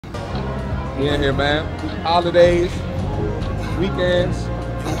We in here, man. Holidays, weekends,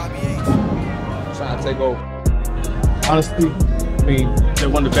 trying to take over. Honestly, I mean, they're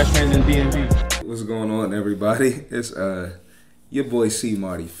one of the best fans in DMV. What's going on, everybody? It's your boy C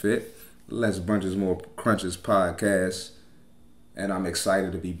Marty Fit, Less Brunches More Crunches podcast, and I'm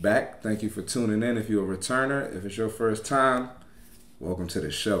excited to be back. Thank you for tuning in. If you're a returner, if it's your first time, welcome to the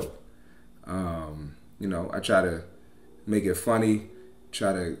show. I try to make it funny,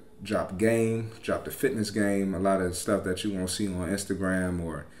 try to drop the fitness game, a lot of stuff that you won't see on Instagram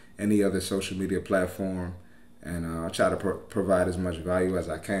or any other social media platform, and I try to provide as much value as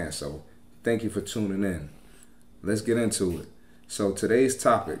I can. So thank you for tuning in. Let's get into it. So today's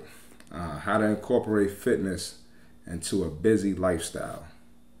topic, how to incorporate fitness into a busy lifestyle.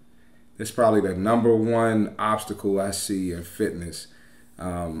 This is probably the number one obstacle I see in fitness.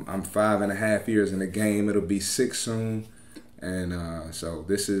 I'm 5.5 years in the game. It'll be 6 soon. And so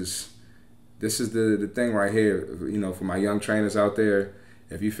this is the thing right here. For my young trainers out there,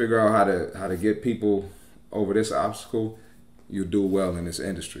 if you figure out how to get people over this obstacle, you'll do well in this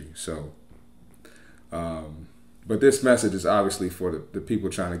industry. So, but this message is obviously for the people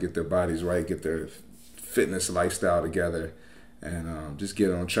trying to get their bodies right, get their fitness lifestyle together, and just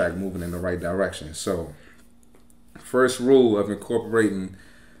get on track, moving in the right direction. So, first rule of incorporating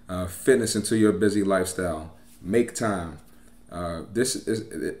fitness into your busy lifestyle: make time.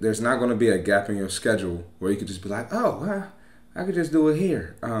 There's not going to be a gap in your schedule where you could just be like, oh, I could just do it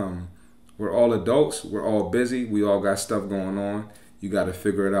here. We're all adults. We're all busy. We all got stuff going on. You got to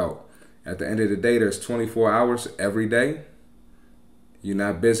figure it out. At the end of the day, there's 24 hours every day. You're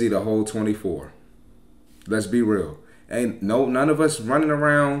not busy the whole 24. Let's be real. None of us running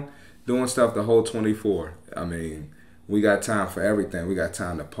around doing stuff the whole 24. I mean, we got time for everything. We got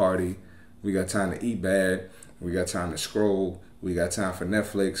time to party. We got time to eat bad. We got time to scroll. We got time for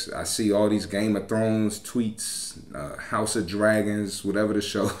Netflix. I see all these Game of Thrones tweets, House of Dragons, whatever the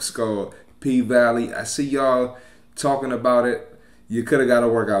show is called, P-Valley. I see y'all talking about it. You could have got a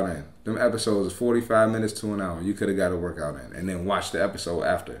workout in. Them episodes is 45 minutes to an hour. You could have got a workout in. And then watch the episode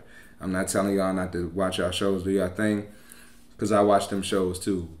after. I'm not telling y'all not to watch our shows, do your thing, because I watch them shows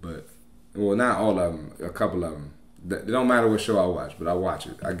too. But, well, not all of them, a couple of them. It don't matter what show I watch, but I watch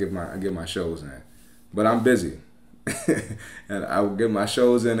it. I get my shows in. But I'm busy. And I'll get my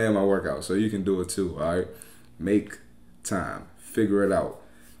shows in and my workouts. So you can do it too, all right? Make time. Figure it out.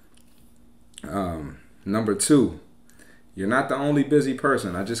 Number 2, you're not the only busy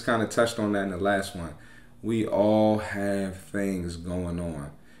person. I just kind of touched on that in the last one. We all have things going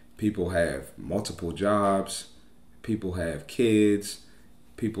on. People have multiple jobs. People have kids.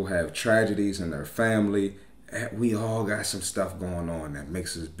 People have tragedies in their family. We all got some stuff going on that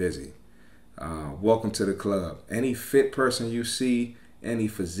makes us busy. Welcome to the club. Any fit person you see, any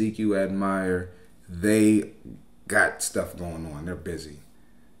physique you admire, they got stuff going on. They're busy.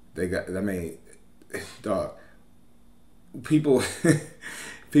 Dog, people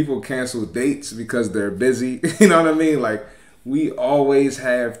cancel dates because they're busy. You know what I mean? Like, we always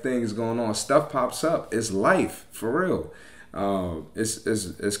have things going on. Stuff pops up. It's life, for real.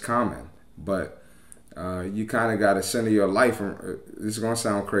 It's common, but you kind of got to center your life. This is gonna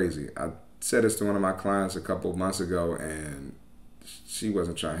sound crazy. I said this to one of my clients a couple of months ago, and she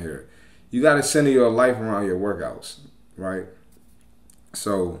wasn't trying to hear it. You got to center your life around your workouts, right?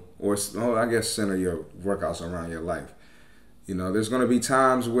 So, I guess center your workouts around your life. There's going to be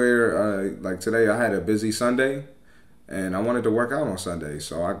times where, like today, I had a busy Sunday, and I wanted to work out on Sunday.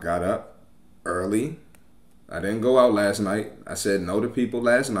 So I got up early. I didn't go out last night. I said no to people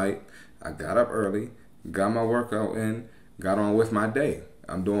last night. I got up early, got my workout in, got on with my day.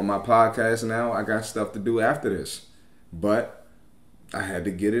 I'm doing my podcast now. I got stuff to do after this. But I had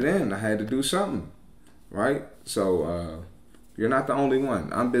to get it in. I had to do something, right? So you're not the only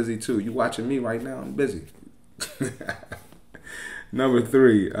one. I'm busy too. You watching me right now? I'm busy. Number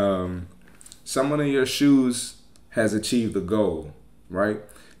 3, someone in your shoes has achieved the goal, right?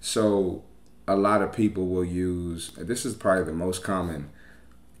 So a lot of people will use, this is probably the most common,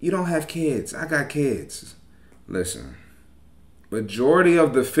 you don't have kids. I got kids. Listen. Majority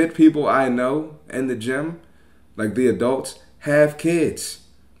of the fit people I know in the gym, like the adults, have kids,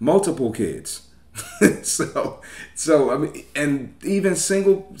 multiple kids. so I mean, and even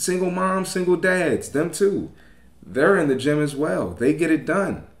single moms, single dads, them too. They're in the gym as well. They get it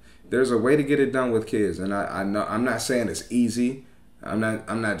done. There's a way to get it done with kids, and I know I'm not saying it's easy. I'm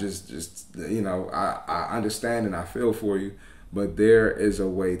not just I understand and I feel for you, but there is a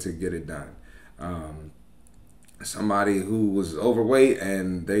way to get it done. Somebody who was overweight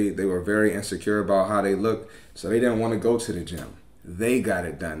and they were very insecure about how they looked, so they didn't want to go to the gym. they got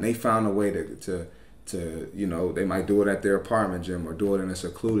it done. They found a way to they might do it at their apartment gym or do it in a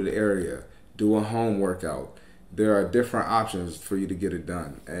secluded area, do a home workout. There are different options for you to get it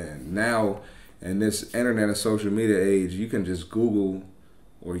done. And now in this internet and social media age, you can just Google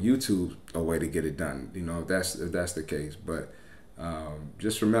or YouTube a way to get it done, if that's the case. But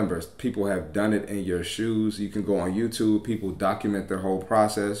just remember, people have done it in your shoes. You can go on YouTube. People document their whole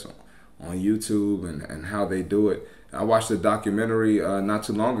process on YouTube and how they do it. I watched a documentary not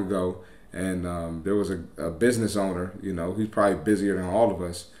too long ago, and there was a business owner, he's probably busier than all of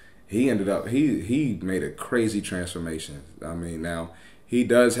us. He ended up, he made a crazy transformation. I mean, now he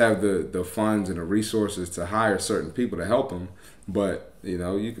does have the funds and the resources to hire certain people to help him, but you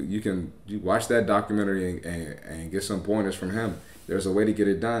watch that documentary and get some pointers from him. There's a way to get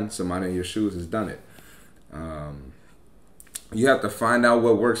it done. Somebody in your shoes has done it. You have to find out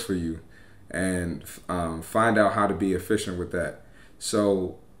what works for you and find out how to be efficient with that.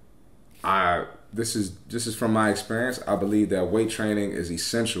 So this is from my experience. I believe that weight training is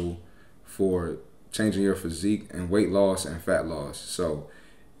essential for changing your physique and weight loss and fat loss. So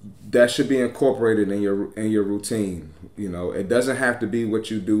that should be incorporated in your routine. It doesn't have to be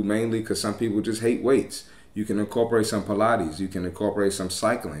what you do mainly, because some people just hate weights. You can incorporate some Pilates. You can incorporate some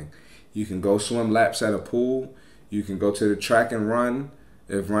cycling. You can go swim laps at a pool. You can go to the track and run.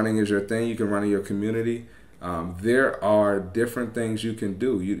 If running is your thing, you can run in your community. There are different things you can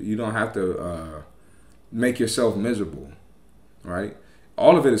do. You don't have to make yourself miserable, right?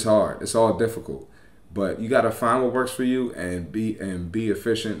 All of it is hard. It's all difficult. But you got to find what works for you and be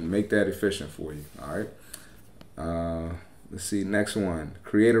efficient and make that efficient for you. All right. Let's see. Next one.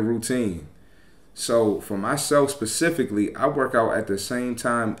 Create a routine. So for myself specifically, I work out at the same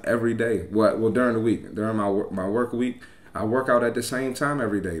time every day. Well, during the week, during my work week, I work out at the same time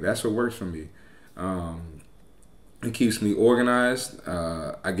every day. That's what works for me. It keeps me organized.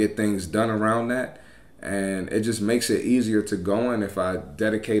 I get things done around that. And it just makes it easier to go in if I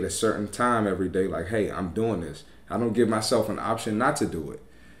dedicate a certain time every day. Like, hey, I'm doing this. I don't give myself an option not to do it.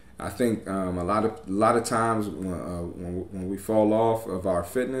 I think a lot of times when we fall off of our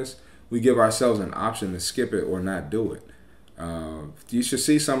fitness, we give ourselves an option to skip it or not do it. You should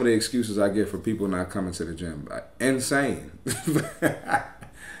see some of the excuses I get for people not coming to the gym. Insane.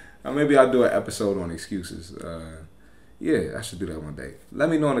 Maybe I'll do an episode on excuses. Yeah, I should do that one day. Let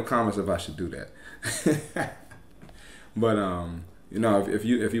me know in the comments if I should do that. But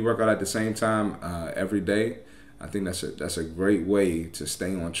if you work out at the same time every day, I think that's a great way to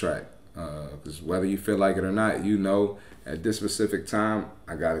stay on track. Because whether you feel like it or not, at this specific time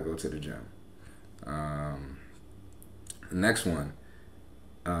I gotta go to the gym. Next one,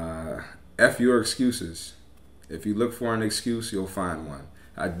 F your excuses. If you look for an excuse, you'll find one.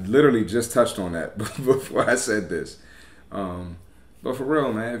 I literally just touched on that before I said this. But for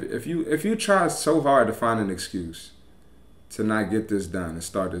real, man, if you try so hard to find an excuse to not get this done and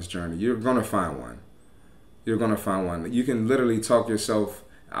start this journey, you're gonna find one. You're gonna find one. You can literally talk yourself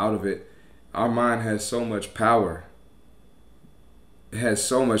out of it. Our mind has so much power. It has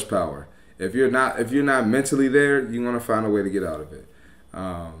so much power. If you're not mentally there, you're gonna find a way to get out of it.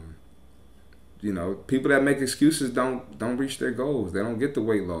 People that make excuses don't reach their goals. They don't get the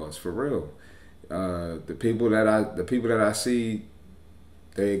weight loss, for real. The people that I see,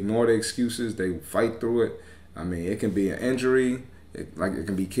 they ignore the excuses. They fight through it. I mean, it can be an injury. It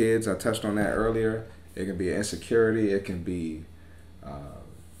can be kids. I touched on that earlier. It can be an insecurity. It can be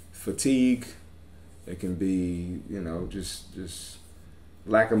fatigue. It can be just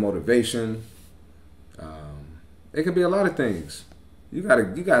lack of motivation. It could be a lot of things. You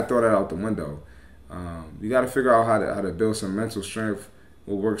gotta throw that out the window. You gotta figure out how to build some mental strength,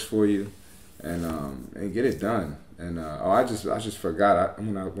 what works for you, and get it done. And I just forgot.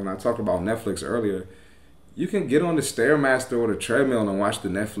 When I talked about Netflix earlier, you can get on the Stairmaster or the treadmill and watch the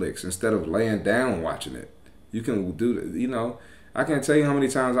Netflix instead of laying down watching it. You can do I can't tell you how many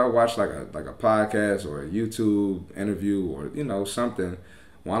times I watch like a podcast or a YouTube interview or something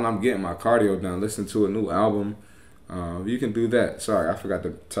while I'm getting my cardio done, listening to a new album. You can do that. Sorry, I forgot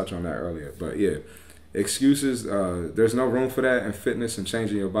to touch on that earlier. But yeah, excuses. There's no room for that in fitness and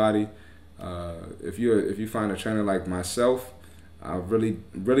changing your body. If you find a trainer like myself, I really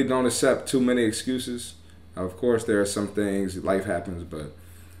don't accept too many excuses. Of course, there are some things, life happens, but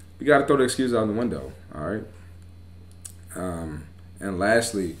you got to throw the excuses out the window. All right. And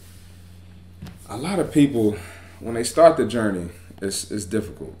lastly, a lot of people, when they start the journey, it's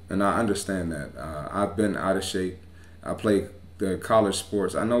difficult, and I understand that. I've been out of shape. I play the college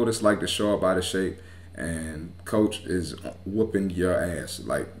sports. I know what it's like to show up out of shape, and coach is whooping your ass,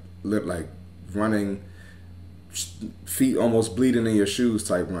 like running feet almost bleeding in your shoes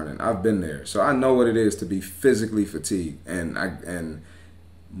type running. I've been there, so I know what it is to be physically fatigued, and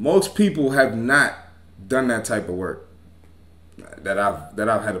most people have not done that type of work that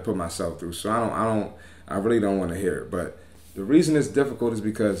I've had to put myself through. So I really don't want to hear it. But the reason it's difficult is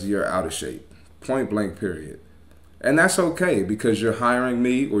because you're out of shape, point blank, period. And that's okay, because you're hiring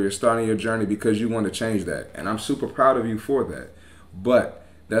me or you're starting your journey because you want to change that, and I'm super proud of you for that. But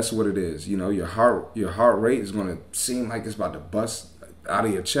that's what it is. You know, your heart rate is going to seem like it's about to bust out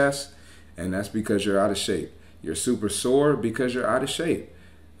of your chest, and that's because you're out of shape. You're super sore because you're out of shape.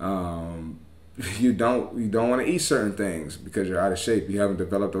 You don't want to eat certain things because you're out of shape. You haven't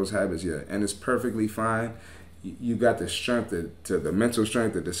developed those habits yet, and it's perfectly fine. You got the strength the mental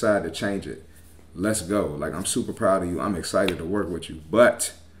strength to decide to change it. Let's go. Like, I'm super proud of you. I'm excited to work with you.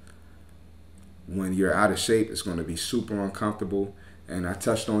 But when you're out of shape, it's going to be super uncomfortable. And I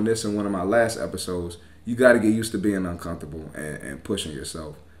touched on this in one of my last episodes. You got to get used to being uncomfortable and pushing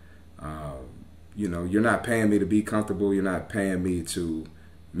yourself. You know, you're not paying me to be comfortable. You're not paying me to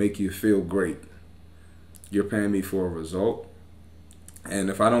make you feel great. You're paying me for a result. And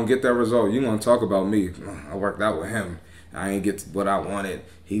if I don't get that result, you're going to talk about me. I worked out with him. I ain't get what I wanted.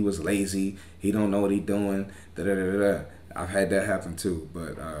 He was lazy. He don't know what he doing. Da da da da. I've had that happen too.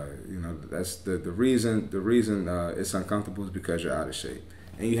 But you know, that's the reason. The reason it's uncomfortable is because you're out of shape,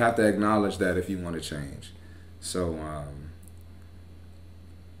 and you have to acknowledge that if you want to change. So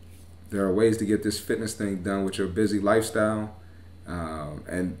there are ways to get this fitness thing done with your busy lifestyle,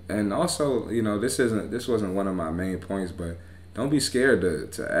 and also, you know, this wasn't one of my main points, but don't be scared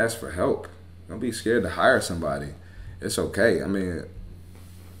to ask for help. Don't be scared to hire somebody. It's okay. I mean,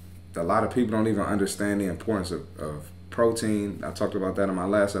 a lot of people don't even understand the importance of protein. I talked about that in my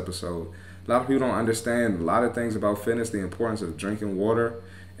last episode. A lot of people don't understand a lot of things about fitness, the importance of drinking water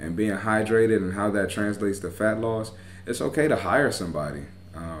and being hydrated and how that translates to fat loss. It's okay to hire somebody.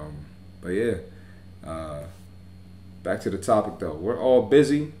 But yeah, back to the topic though. We're all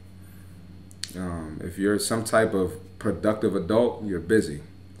busy. If you're some type of productive adult, you're busy.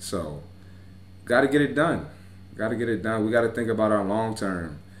 So, got to get it done. Got to get it done. We got to think about our long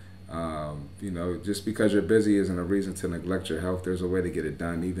term. You know, just because you're busy isn't a reason to neglect your health. There's a way to get it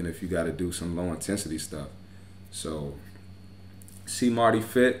done, even if you got to do some low intensity stuff. So, see Marty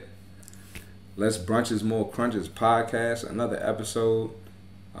Fit. Less Brunches, More Crunches podcast. Another episode.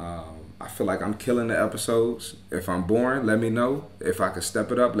 I feel like I'm killing the episodes. If I'm boring, let me know. If I could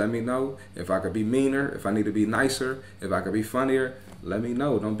step it up, let me know. If I could be meaner, if I need to be nicer, if I could be funnier, let me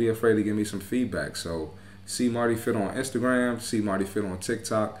know. Don't be afraid to give me some feedback. So, see Marty Fit on Instagram. See Marty Fit on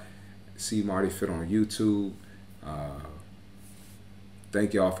TikTok. See Marty Fit on YouTube.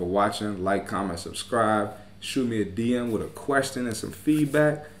 Thank y'all for watching. Like, comment, subscribe. Shoot me a DM with a question and some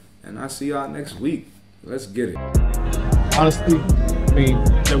feedback. And I'll see y'all next week. Let's get it. Honestly, I mean,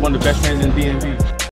 they're one of the best trainers in DMV.